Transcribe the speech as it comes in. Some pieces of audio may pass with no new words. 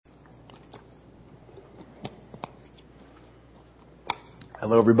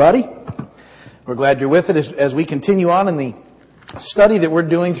Hello, everybody. We're glad you're with us as we continue on in the study that we're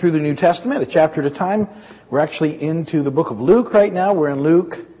doing through the New Testament, a chapter at a time. We're actually into the book of Luke right now. We're in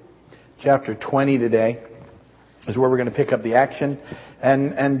Luke chapter 20 today, is where we're going to pick up the action.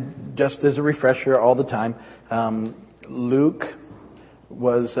 And just as a refresher all the time, Luke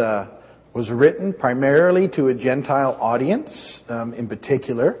was written primarily to a Gentile audience, in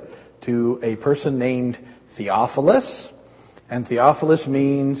particular to a person named Theophilus. And Theophilus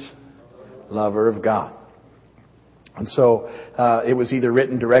means lover of God. And so it was either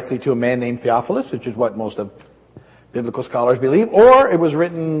written directly to a man named Theophilus, which is what most of biblical scholars believe, or it was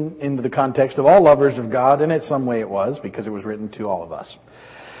written into the context of all lovers of God, and in some way it was, because it was written to all of us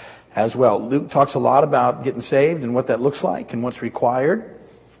as well. Luke talks a lot about getting saved and what that looks like and what's required.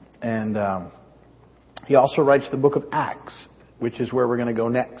 And he also writes the book of Acts, which is where we're going to go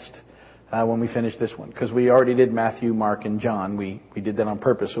next. When we finish this one, because we already did Matthew, Mark, and John. We did that on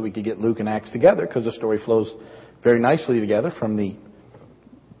purpose so we could get Luke and Acts together, because the story flows very nicely together from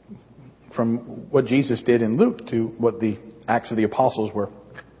what Jesus did in Luke to what the Acts of the Apostles were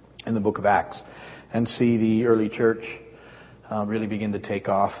in the book of Acts, and see the early church really begin to take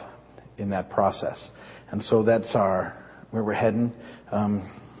off in that process. And so that's where we're heading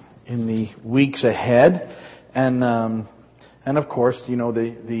in the weeks ahead. And of course, you know,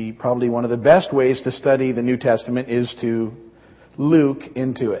 the probably one of the best ways to study the New Testament is to Luke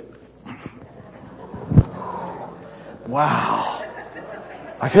into it. Wow.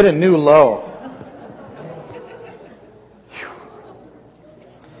 I hit a new low.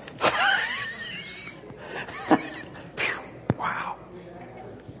 Wow.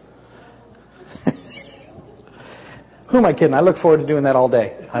 Who am I kidding? I look forward to doing that all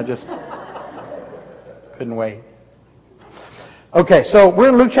day. I just couldn't wait. Okay, so we're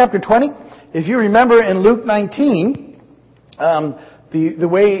in Luke chapter 20. If you remember in Luke 19, the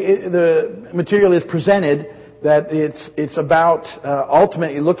way the material is presented, that it's about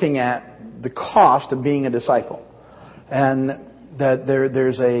ultimately looking at the cost of being a disciple, and that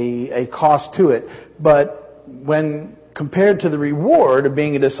there's a cost to it. But when compared to the reward of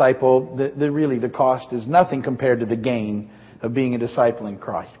being a disciple, really the cost is nothing compared to the gain of being a disciple in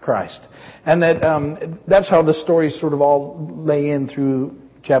Christ. And that's how the stories sort of all lay in through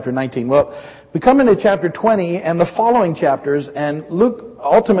chapter 19. Well, we come into chapter 20 and the following chapters, and Luke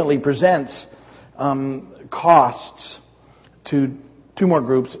ultimately presents costs to two more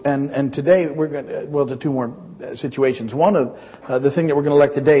groups. And today we're going to two more situations. One of the thing that we're going to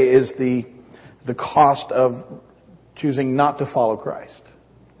look today is the cost of choosing not to follow Christ.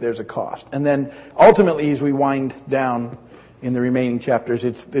 There's a cost. And then ultimately, as we wind down in the remaining chapters,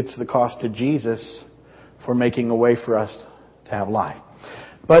 it's the cost to Jesus for making a way for us to have life.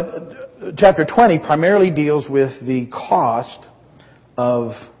 But chapter 20 primarily deals with the cost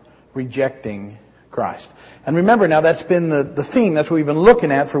of rejecting Christ. And remember now, that's been the theme. That's what we've been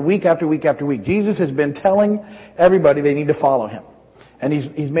looking at for week after week after week. Jesus has been telling everybody they need to follow Him. And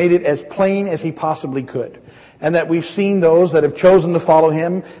He's made it as plain as He possibly could. And that we've seen those that have chosen to follow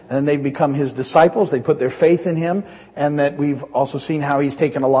Him, and they've become His disciples. They put their faith in Him. And that we've also seen how He's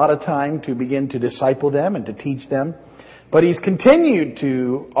taken a lot of time to begin to disciple them and to teach them. But He's continued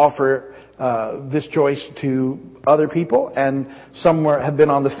to offer this choice to other people. And some have been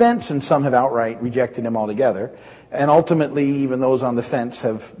on the fence, and some have outright rejected Him altogether. And ultimately, even those on the fence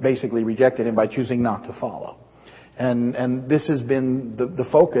have basically rejected Him by choosing not to follow. And this has been the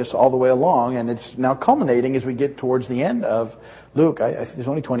focus all the way along, and it's now culminating as we get towards the end of Luke. There's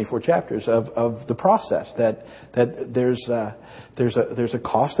only 24 chapters of the process that there's a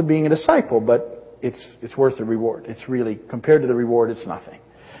cost of being a disciple, but it's worth the reward. It's really, compared to the reward, it's nothing.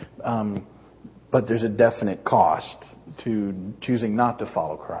 But there's a definite cost to choosing not to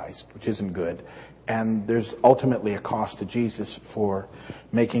follow Christ, which isn't good. And there's ultimately a cost to Jesus for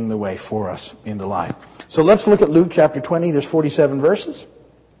making the way for us into life. So let's look at Luke chapter 20. There's 47 verses.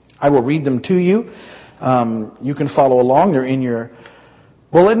 I will read them to you. You can follow along. They're in your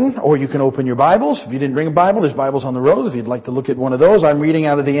bulletin, or you can open your Bibles. If you didn't bring a Bible, there's Bibles on the road. If you'd like to look at one of those, I'm reading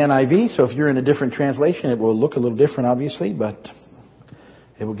out of the NIV. So if you're in a different translation, it will look a little different, obviously, but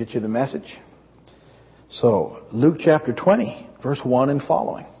it will get you the message. So Luke chapter 20, verse 1 and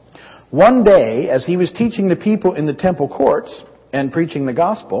following. One day, as he was teaching the people in the temple courts and preaching the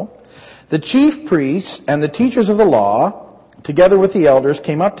gospel, the chief priests and the teachers of the law, together with the elders,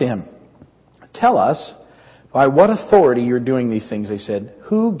 came up to him. "Tell us, by what authority you're doing these things," they said.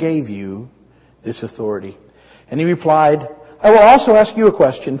 "Who gave you this authority?" And he replied, "I will also ask you a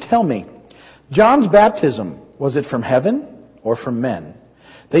question. Tell me, John's baptism, was it from heaven or from men?"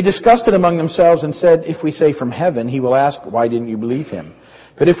 They discussed it among themselves and said, "If we say from heaven, he will ask, 'Why didn't you believe him?'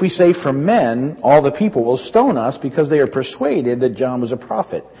 But if we say from men, all the people will stone us because they are persuaded that John was a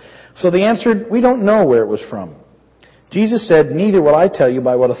prophet. So they answered, we don't know where it was from. Jesus said, neither will I tell you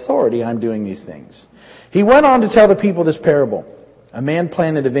by what authority I'm doing these things. He went on to tell the people this parable. A man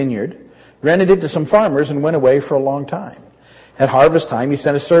planted a vineyard, rented it to some farmers, and went away for a long time. At harvest time, he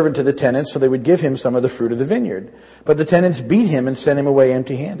sent a servant to the tenants so they would give him some of the fruit of the vineyard. But the tenants beat him and sent him away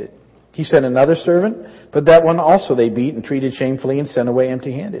empty-handed. He sent another servant, but that one also they beat and treated shamefully and sent away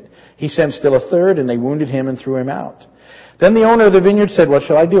empty-handed. He sent still a third, and they wounded him and threw him out. Then the owner of the vineyard said, what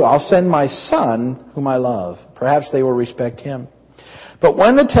shall I do? I'll send my son, whom I love. Perhaps they will respect him. But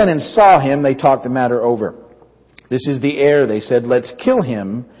when the tenants saw him, they talked the matter over. This is the heir, they said. Let's kill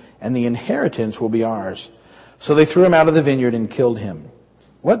him, and the inheritance will be ours. So they threw him out of the vineyard and killed him.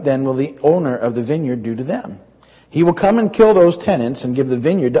 What then will the owner of the vineyard do to them? He will come and kill those tenants and give the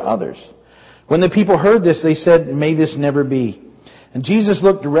vineyard to others. When the people heard this, they said, may this never be. And Jesus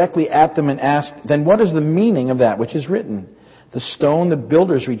looked directly at them and asked, then what is the meaning of that which is written? The stone the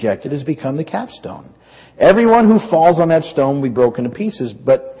builders rejected has become the capstone. Everyone who falls on that stone will be broken to pieces,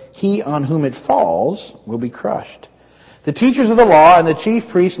 but he on whom it falls will be crushed. The teachers of the law and the chief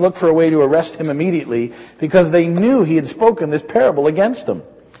priests looked for a way to arrest him immediately because they knew he had spoken this parable against them.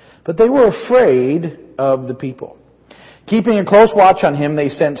 But they were afraid of the people. Keeping a close watch on him, they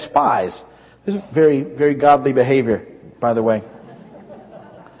sent spies. This is very, very godly behavior, by the way.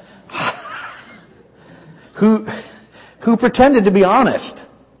 who pretended to be honest.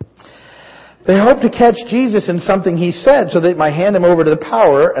 They hoped to catch Jesus in something he said so they might hand him over to the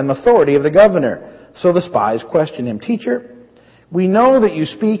power and authority of the governor. So the spies questioned him, Teacher, we know that you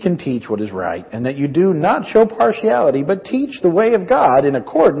speak and teach what is right, and that you do not show partiality, but teach the way of God in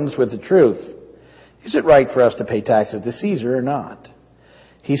accordance with the truth. Is it right for us to pay taxes to Caesar or not?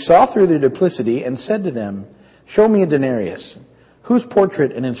 He saw through their duplicity and said to them, Show me a denarius. Whose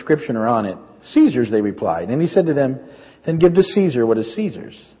portrait and inscription are on it? Caesar's, they replied. And he said to them, Then give to Caesar what is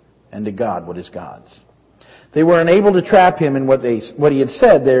Caesar's, and to God what is God's. They were unable to trap him in what he had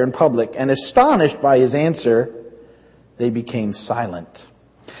said there in public, and astonished by his answer, they became silent.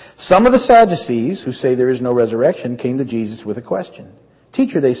 Some of the Sadducees, who say there is no resurrection, came to Jesus with a question.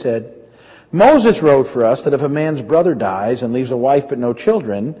 Teacher, they said, Moses wrote for us that if a man's brother dies and leaves a wife but no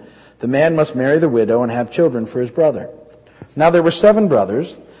children, the man must marry the widow and have children for his brother. Now there were 7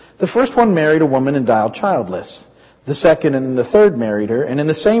 brothers. The first one married a woman and died childless. The second and the third married her, and in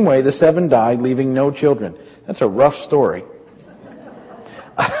the same way the 7 died, leaving no children. That's a rough story.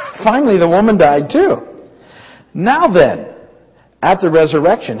 Finally, the woman died too. Now then, at the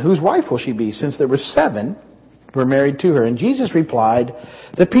resurrection, whose wife will she be, since there were 7 were married to her? And Jesus replied,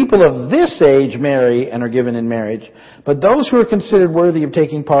 The people of this age marry and are given in marriage, but those who are considered worthy of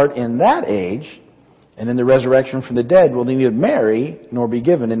taking part in that age and in the resurrection from the dead will neither marry nor be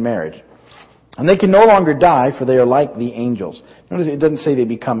given in marriage. And they can no longer die, for they are like the angels. Notice it doesn't say they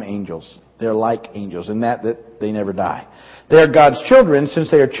become angels. They're like angels, in that they never die. They are God's children, since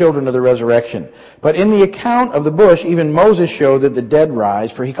they are children of the resurrection. But in the account of the bush, even Moses showed that the dead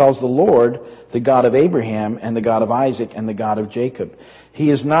rise, for he calls the Lord the God of Abraham and the God of Isaac and the God of Jacob. He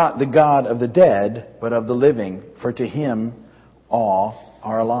is not the God of the dead, but of the living, for to him all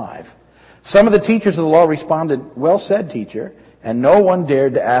are alive. Some of the teachers of the law responded, Well said, teacher, and no one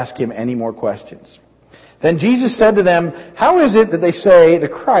dared to ask him any more questions. Then Jesus said to them, How is it that they say the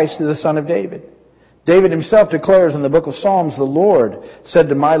Christ is the son of David? David himself declares in the book of Psalms, The Lord said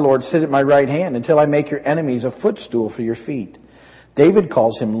to my Lord, Sit at my right hand until I make your enemies a footstool for your feet. David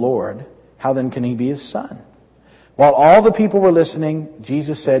calls him Lord. How then can he be his son? While all the people were listening,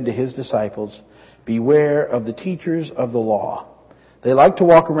 Jesus said to his disciples, Beware of the teachers of the law. They like to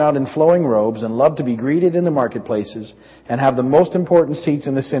walk around in flowing robes and love to be greeted in the marketplaces and have the most important seats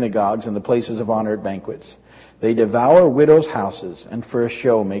in the synagogues and the places of honor at banquets. They devour widows' houses and for a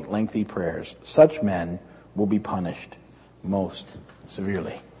show make lengthy prayers. Such men will be punished most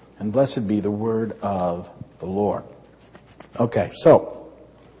severely. And blessed be the word of the Lord. Okay, so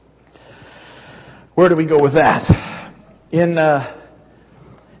where do we go with that? In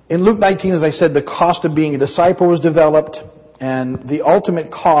Luke 19, as I said, the cost of being a disciple was developed. And the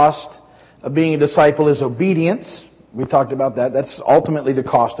ultimate cost of being a disciple is obedience. We talked about that. That's ultimately the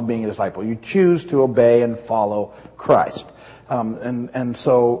cost of being a disciple. You choose to obey and follow Christ. And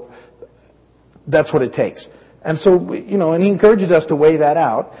so that's what it takes. And so, and he encourages us to weigh that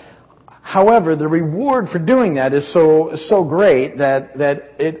out. However, the reward for doing that is so great that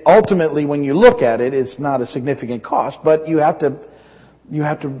it ultimately, when you look at it, it's not a significant cost. But you have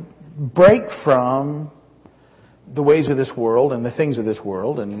to break from the ways of this world and the things of this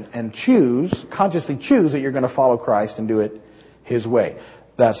world and consciously choose that you're going to follow Christ and do it His way.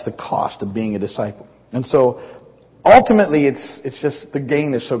 That's the cost of being a disciple. And so ultimately it's just the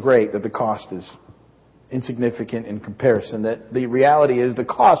gain is so great that the cost is insignificant in comparison. That the reality is the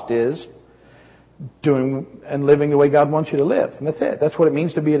cost is doing and living the way God wants you to live. And that's it. That's what it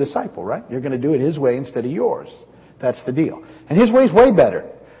means to be a disciple, right? You're going to do it His way instead of yours. That's the deal. And His way is way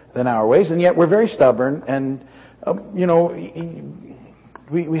better than our ways, and yet we're very stubborn, and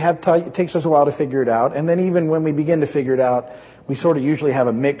it takes us a while to figure it out. And then even when we begin to figure it out, we sort of usually have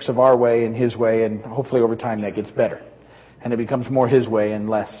a mix of our way and His way, and hopefully over time that gets better. And it becomes more His way and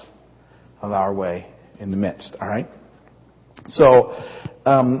less of our way in the midst. All right? So,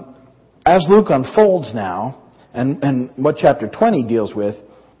 as Luke unfolds now, and what chapter 20 deals with,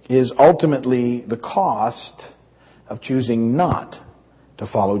 is ultimately the cost of choosing not to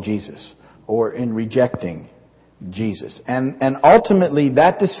follow Jesus, or in rejecting Jesus. And ultimately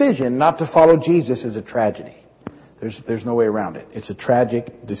that decision not to follow Jesus is a tragedy. There's no way around it. It's a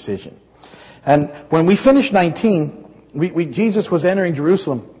tragic decision. And when we finish 19, Jesus was entering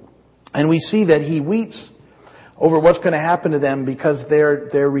Jerusalem, and we see that He weeps over what's going to happen to them because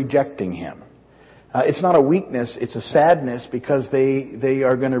they're rejecting Him. It's not a weakness, it's a sadness, because they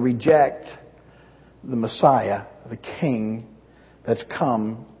are going to reject the Messiah, the King that's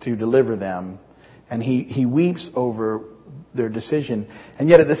come to deliver them. And He weeps over their decision. And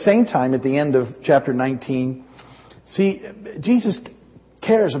yet at the same time, at the end of chapter 19, see, Jesus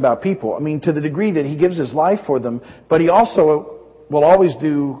cares about people. I mean, to the degree that He gives His life for them, but He also will always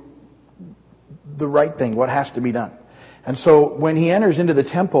do the right thing, what has to be done. And so when He enters into the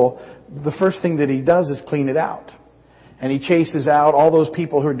temple, the first thing that He does is clean it out. And He chases out all those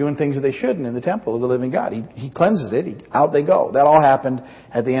people who are doing things that they shouldn't in the temple of the living God. He cleanses it. Out they go. That all happened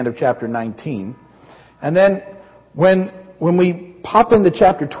at the end of chapter 19. And then when we pop into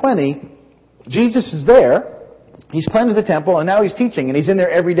chapter 20, Jesus is there. He's cleansed the temple, and now He's teaching. And He's in there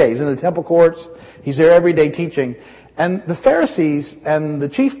every day. He's in the temple courts. He's there every day teaching. And the Pharisees and the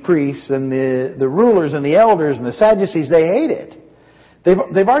chief priests and the rulers and the elders and the Sadducees, they hate it.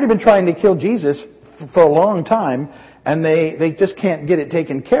 They've already been trying to kill Jesus for a long time, and they just can't get it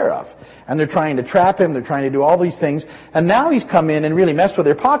taken care of. And they're trying to trap Him. They're trying to do all these things. And now He's come in and really messed with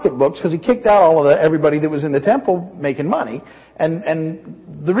their pocketbooks, because He kicked out everybody that was in the temple making money.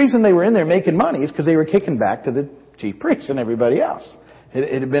 And the reason they were in there making money is because they were kicking back to the chief priests and everybody else.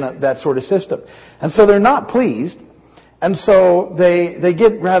 It had been that sort of system. And so they're not pleased. And so they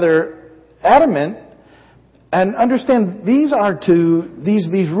get rather adamant, and understand these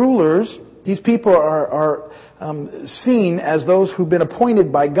rulers, these people are seen as those who've been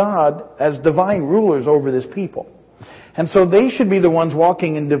appointed by God as divine rulers over this people. And so they should be the ones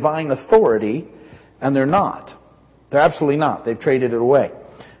walking in divine authority, and they're not. They're absolutely not. They've traded it away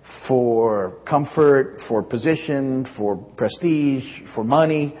for comfort, for position, for prestige, for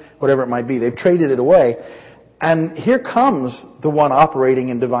money, whatever it might be. They've traded it away. And here comes the one operating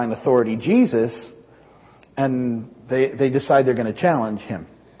in divine authority, Jesus, and they decide they're going to challenge Him.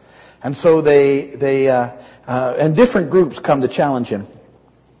 And so and different groups come to challenge Him.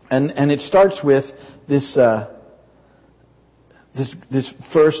 And it starts with this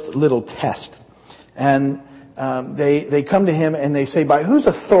first little test. And they come to Him and they say, by whose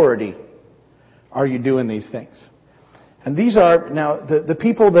authority are you doing these things? And these are, now, the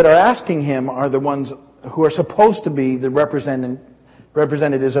people that are asking Him are the ones who are supposed to be the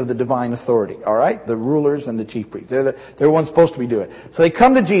representatives of the divine authority. All right? The rulers and the chief priests. They're the ones supposed to be doing it. So they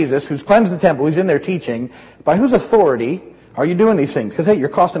come to Jesus, who's cleansed the temple, who's in there teaching. By whose authority are you doing these things? Because, hey, you're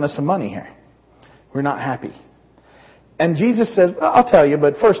costing us some money here. We're not happy. And Jesus says, well, I'll tell you,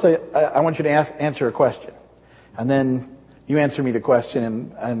 but first I want you to answer a question. And then you answer me the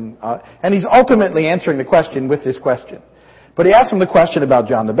question. And He's ultimately answering the question with this question. But He asks him the question about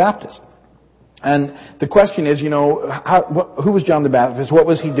John the Baptist. And the question is, who was John the Baptist? What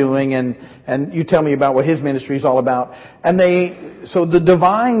was he doing? And you tell me about what his ministry is all about. And so the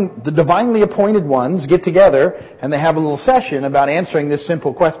divinely appointed ones get together and they have a little session about answering this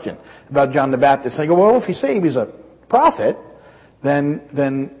simple question about John the Baptist. And they go, well, if you say he was a prophet,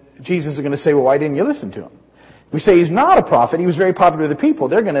 then Jesus is going to say, well, why didn't you listen to him? If we say he's not a prophet, he was very popular with the people,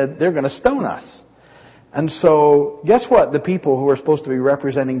 they're going to stone us. And so, guess what the people who are supposed to be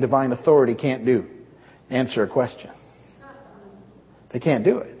representing divine authority can't do? Answer a question. They can't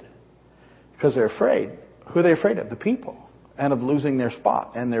do it. Because they're afraid. Who are they afraid of? The people. And of losing their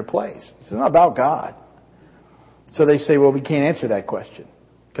spot and their place. It's not about God. So they say, well, we can't answer that question.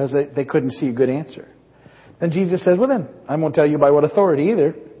 Because they couldn't see a good answer. Then Jesus says, well then, I won't tell you by what authority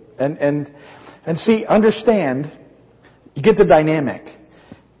either. And see, understand, you get the dynamic.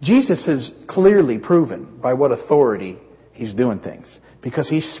 Jesus has clearly proven by what authority he's doing things. Because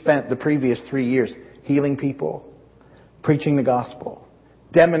he spent the previous 3 years healing people, preaching the gospel,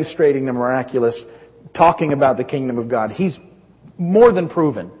 demonstrating the miraculous, talking about the kingdom of God. He's more than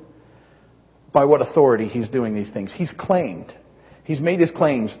proven by what authority he's doing these things. He's claimed. He's made his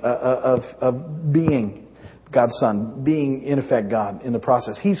claims of being God's Son, being in effect God in the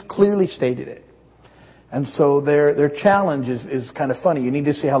process. He's clearly stated it. And so their challenge is kind of funny. You need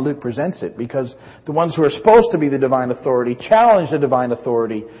to see how Luke presents it, because the ones who are supposed to be the divine authority challenge the divine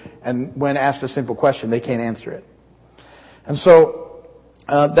authority, and when asked a simple question, they can't answer it. And so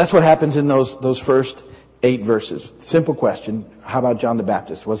that's what happens in those first 8 verses. Simple question: how about John the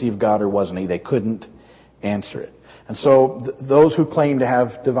Baptist? Was he of God or wasn't he? They couldn't answer it. And so those who claim to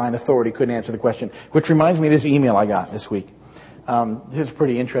have divine authority couldn't answer the question. Which reminds me of this email I got this week. This is a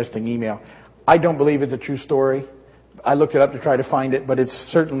pretty interesting email. I don't believe it's a true story. I looked it up to try to find it, but it's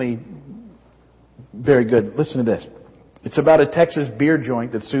certainly very good. Listen to this. It's about a Texas beer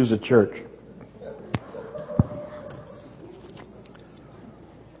joint that sues a church.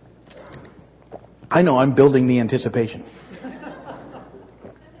 I know, I'm building the anticipation.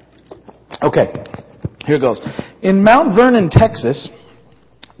 Okay, here it goes. In Mount Vernon, Texas,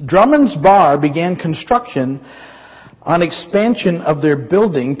 Drummond's Bar began construction on expansion of their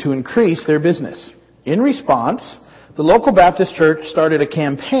building to increase their business. In response, the local Baptist church started a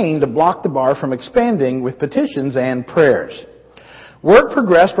campaign to block the bar from expanding with petitions and prayers. Work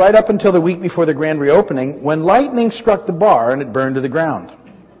progressed right up until the week before the grand reopening, when lightning struck the bar and it burned to the ground.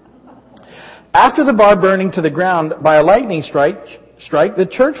 After the bar burning to the ground by a lightning strike, the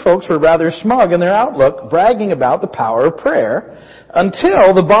church folks were rather smug in their outlook, bragging about the power of prayer,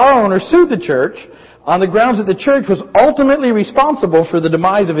 until the bar owner sued the church on the grounds that the church was ultimately responsible for the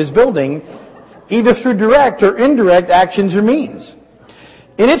demise of his building, either through direct or indirect actions or means.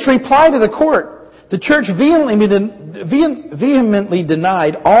 In its reply to the court, the church vehemently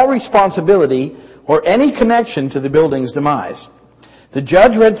denied all responsibility or any connection to the building's demise. The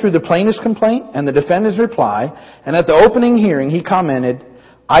judge read through the plaintiff's complaint and the defendant's reply, and at the opening hearing he commented,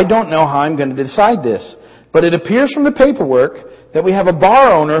 "I don't know how I'm going to decide this, but it appears from the paperwork that we have a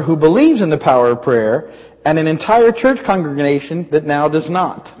bar owner who believes in the power of prayer and an entire church congregation that now does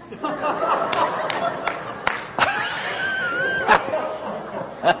not."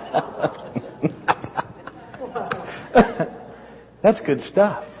 That's good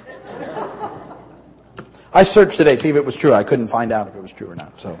stuff. I searched today to see if it was true. I couldn't find out if it was true or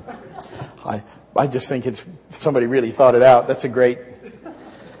not. So I just think somebody really thought it out. That's a great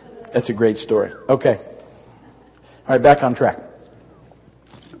story. Okay. All right, back on track.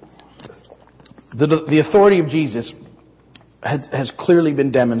 The authority of Jesus has clearly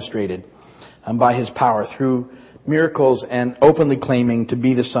been demonstrated by his power through miracles and openly claiming to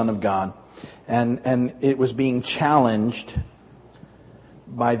be the Son of God. And it was being challenged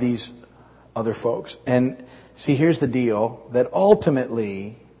by these other folks. And see, here's the deal, that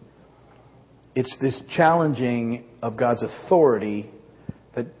ultimately it's this challenging of God's authority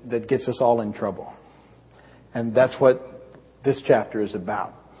that gets us all in trouble. And that's what this chapter is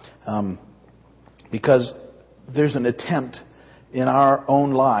about. Because there's an attempt in our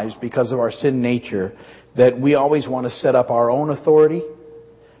own lives, because of our sin nature, that we always want to set up our own authority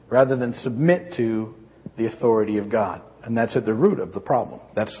rather than submit to the authority of God. And that's at the root of the problem.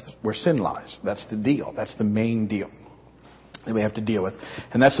 That's where sin lies. That's the deal. That's the main deal that we have to deal with.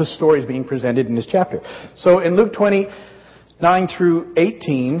 And that's the stories being presented in this chapter. So in Luke 29 through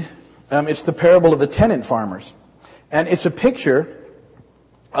 18, it's the parable of the tenant farmers. And it's a picture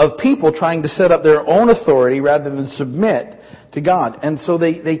of people trying to set up their own authority rather than submit to God. And so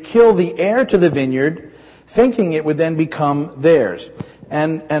they kill the heir to the vineyard, thinking it would then become theirs.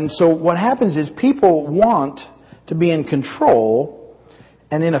 And so what happens is people want to be in control,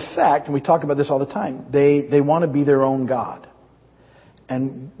 and in effect, and we talk about this all the time, they want to be their own God.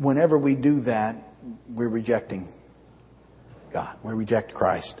 And whenever we do that, we're rejecting God. We reject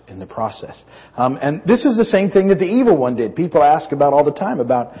Christ in the process. And this is the same thing that the evil one did. People ask about all the time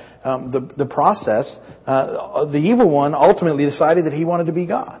about the process. The evil one ultimately decided that he wanted to be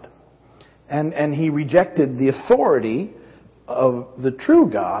God. And he rejected the authority of the true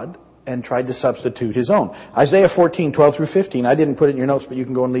God and tried to substitute his own. Isaiah 14:12 through 15. I didn't put it in your notes, but you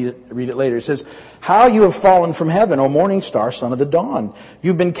can go and read it later. It says, "How you have fallen from heaven, O morning star, son of the dawn.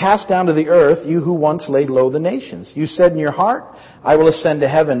 You've been cast down to the earth, you who once laid low the nations. You said in your heart, I will ascend to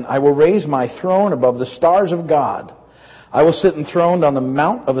heaven. I will raise my throne above the stars of God. I will sit enthroned on the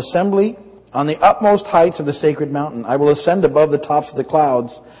mount of assembly, on the utmost heights of the sacred mountain. I will ascend above the tops of the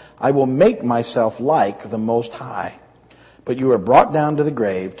clouds. I will make myself like the Most High. But you are brought down to the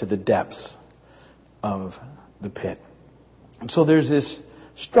grave, to the depths of the pit." So there's this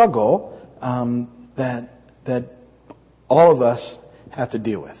struggle that all of us have to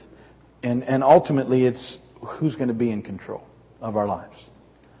deal with. And ultimately it's who's going to be in control of our lives,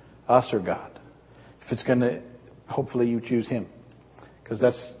 us or God. If it's going to, hopefully you choose Him, because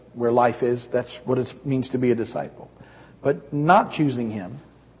that's where life is. That's what it means to be a disciple. But not choosing Him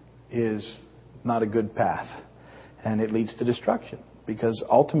is not a good path, and it leads to destruction, because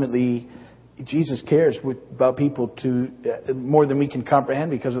ultimately Jesus cares about people more than we can comprehend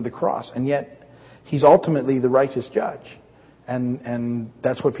because of the cross, and yet He's ultimately the righteous judge, and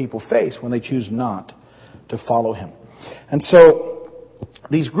that's what people face when they choose not to follow Him. And so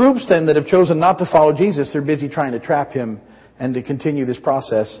these groups then that have chosen not to follow Jesus, they're busy trying to trap Him and to continue this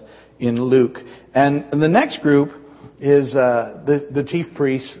process in Luke. And the next group is the chief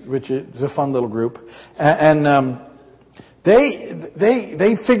priests, which is a fun little group, and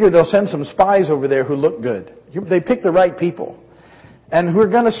they figure they'll send some spies over there who look good. They pick the right people, and who are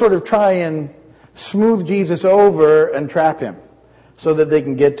going to sort of try and smooth Jesus over and trap Him so that they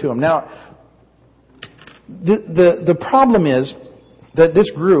can get to Him. Now, the problem is that this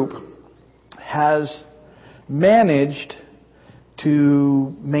group has managed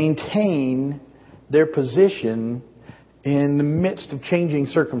to maintain their position in the midst of changing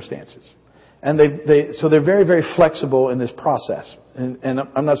circumstances. And so they're very, very flexible in this process. And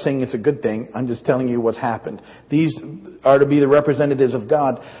I'm not saying it's a good thing. I'm just telling you what's happened. These are to be the representatives of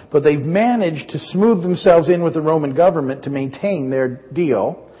God. But they've managed to smooth themselves in with the Roman government to maintain their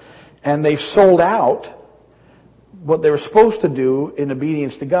deal. And they've sold out what they were supposed to do in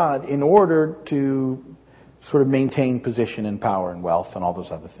obedience to God in order to sort of maintain position and power and wealth and all those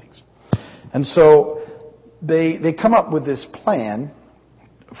other things. And so they come up with this plan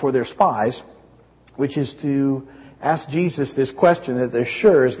for their spies, which is to ask Jesus this question that they're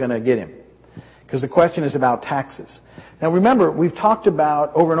sure is going to get Him. Because the question is about taxes. Now remember, we've talked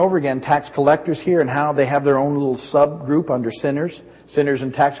about over and over again tax collectors here and how they have their own little subgroup under sinners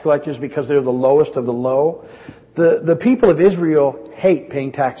and tax collectors, because they're the lowest of the low. The people of Israel hate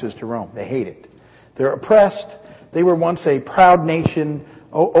paying taxes to Rome. They hate it. They're oppressed. They were once a proud nation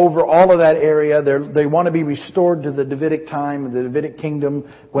over all of that area. They want to be restored to the Davidic time, the Davidic kingdom,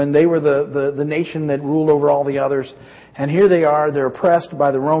 when they were the nation that ruled over all the others. And here they are, they're oppressed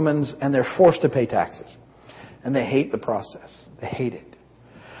by the Romans, and they're forced to pay taxes. And they hate the process. They hate it.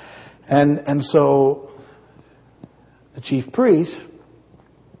 And so the chief priests,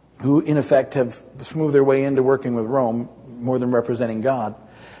 who in effect have smoothed their way into working with Rome, more than representing God,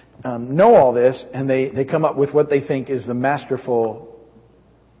 know all this, and they come up with what they think is the masterful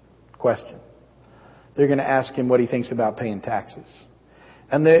question. They're going to ask Him what He thinks about paying taxes.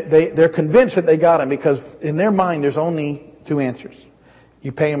 And they're convinced that they got Him, because in their mind there's only two answers.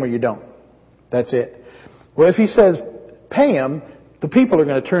 You pay Him or you don't. That's it. Well, if He says pay Him, the people are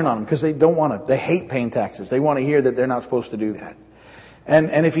going to turn on Him, because they don't want to. They hate paying taxes. They want to hear that they're not supposed to do that.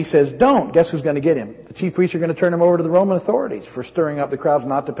 And if He says don't, guess who's going to get Him? The chief priests are going to turn Him over to the Roman authorities for stirring up the crowds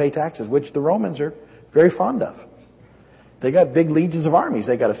not to pay taxes, which the Romans are very fond of. They got big legions of armies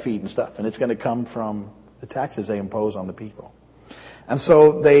they got to feed and stuff, and it's going to come from the taxes they impose on the people. And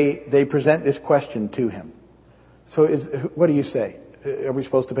so they present this question to Him. So what do you say? Are we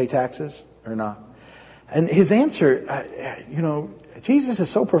supposed to pay taxes or not? And His answer, Jesus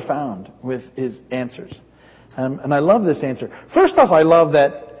is so profound with His answers. And I love this answer. First off, I love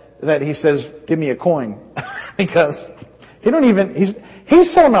that He says, give me a coin. Because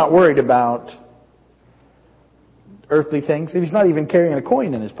he's so not worried about earthly things. He's not even carrying a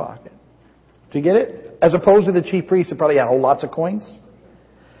coin in his pocket. Do you get it? As opposed to the chief priests that probably had whole lots of coins.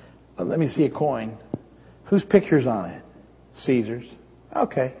 Let me see a coin. Whose picture's on it? Caesar's.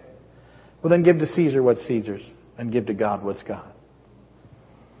 Okay. Well, then give to Caesar what's Caesar's and give to God what's God.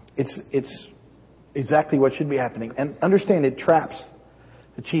 It's exactly what should be happening. And understand, it traps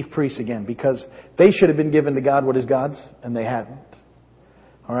the chief priests again, because they should have been given to God what is God's, and they hadn't.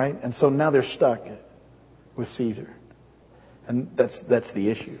 All right? And so now they're stuck with Caesar. And that's the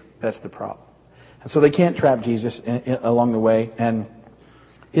issue. That's the problem. And so they can't trap Jesus along the way, and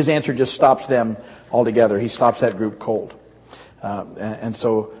His answer just stops them altogether. He stops that group cold. And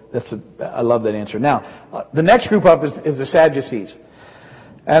so I love that answer. Now, the next group up is the Sadducees.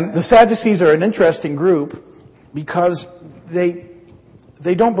 And the Sadducees are an interesting group because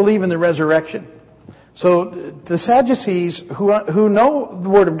they don't believe in the resurrection. So the Sadducees, who know the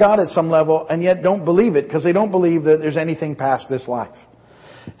Word of God at some level and yet don't believe it, because they don't believe that there's anything past this life.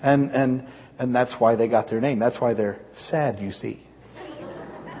 And that's why they got their name. That's why they're sad, you see.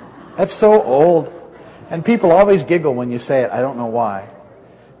 That's so old. And people always giggle when you say it. I don't know why.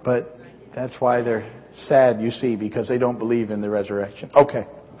 But that's why they're sad, you see, because they don't believe in the resurrection. Okay.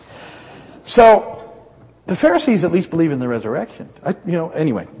 So, the Pharisees at least believe in the resurrection.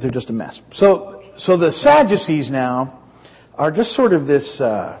 Anyway, they're just a mess. So the Sadducees now are just sort of this,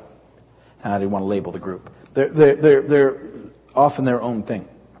 I didn't want to label the group. They're often their own thing.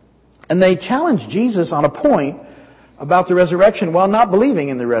 And they challenge Jesus on a point about the resurrection while not believing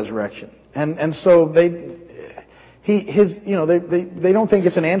in the resurrection. And so they don't think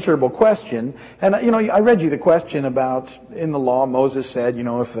it's an answerable question. And I read you the question about in the law Moses said,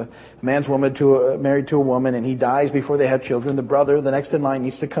 if a man's married to a woman and he dies before they have children, the brother, the next in line,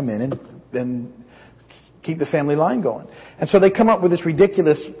 needs to come in and keep the family line going. And so they come up with this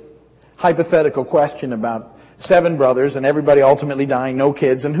ridiculous hypothetical question about 7 brothers and everybody ultimately dying, no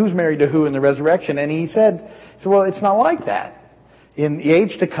kids, and who's married to who in the resurrection. And he said, well, it's not like that. In the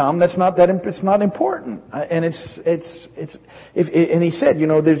age to come, it's not important. And and he said,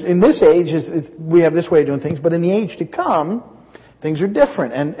 there's in this age we have this way of doing things, but in the age to come, things are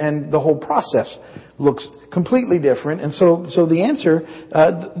different, and the whole process looks completely different. And so the answer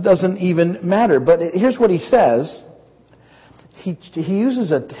doesn't even matter. But here's what he says. He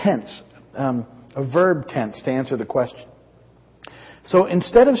uses a tense, a verb tense, to answer the question. So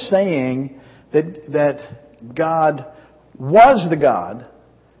instead of saying that God was the God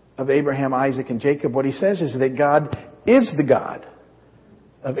of Abraham, Isaac, and Jacob, what he says is that God is the God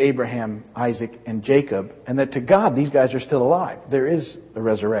of Abraham, Isaac, and Jacob, and that to God these guys are still alive. There is a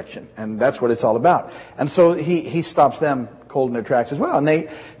resurrection, and that's what it's all about. And so he stops them cold in their tracks as well. And they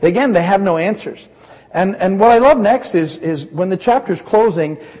have no answers. And what I love next is when the chapter's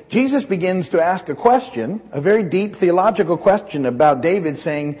closing, Jesus begins to ask a question, a very deep theological question about David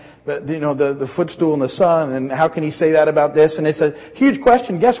saying, the footstool in the sun, and how can he say that about this? And it's a huge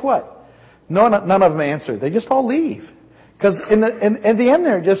question. Guess what? None of them answer. They just all leave. Because in the end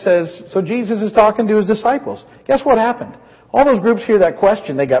there it just says, so Jesus is talking to his disciples. Guess what happened? All those groups hear that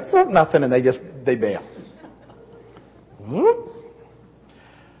question, they got nothing, and they bail.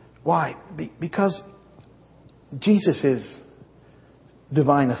 Why? Because Jesus is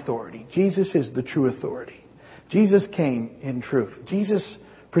divine authority. Jesus is the true authority. Jesus came in truth. Jesus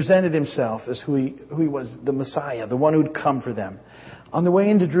presented himself as who he was, the Messiah, the one who'd come for them. On the way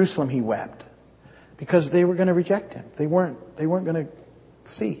into Jerusalem, he wept because they were going to reject him. They weren't going to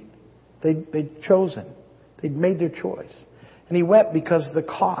see. They'd chosen. They'd made their choice. And he wept because the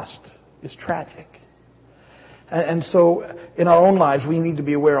cost is tragic. And so in our own lives, we need to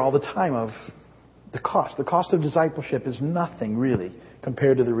be aware all the time of the cost. The cost of discipleship is nothing really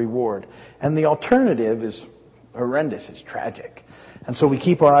compared to the reward. And the alternative is horrendous. It's tragic. And so we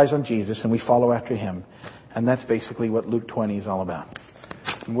keep our eyes on Jesus and we follow after him. And that's basically what Luke 20 is all about.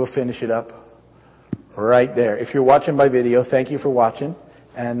 And we'll finish it up right there. If you're watching by video, thank you for watching.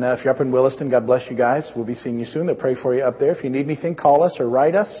 And if you're up in Williston, God bless you guys. We'll be seeing you soon. They'll pray for you up there. If you need anything, call us or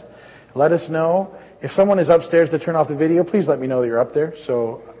write us. Let us know. If someone is upstairs to turn off the video, please let me know that you're up there.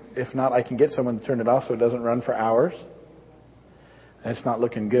 So if not, I can get someone to turn it off so it doesn't run for hours. It's not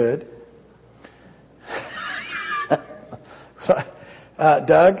looking good.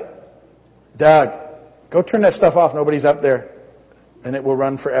 Doug, go turn that stuff off. Nobody's up there. And it will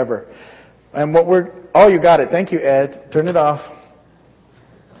run forever. And you got it. Thank you, Ed. Turn it off.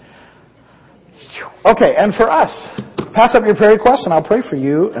 Okay, and for us, pass up your prayer requests and I'll pray for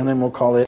you and then we'll call it.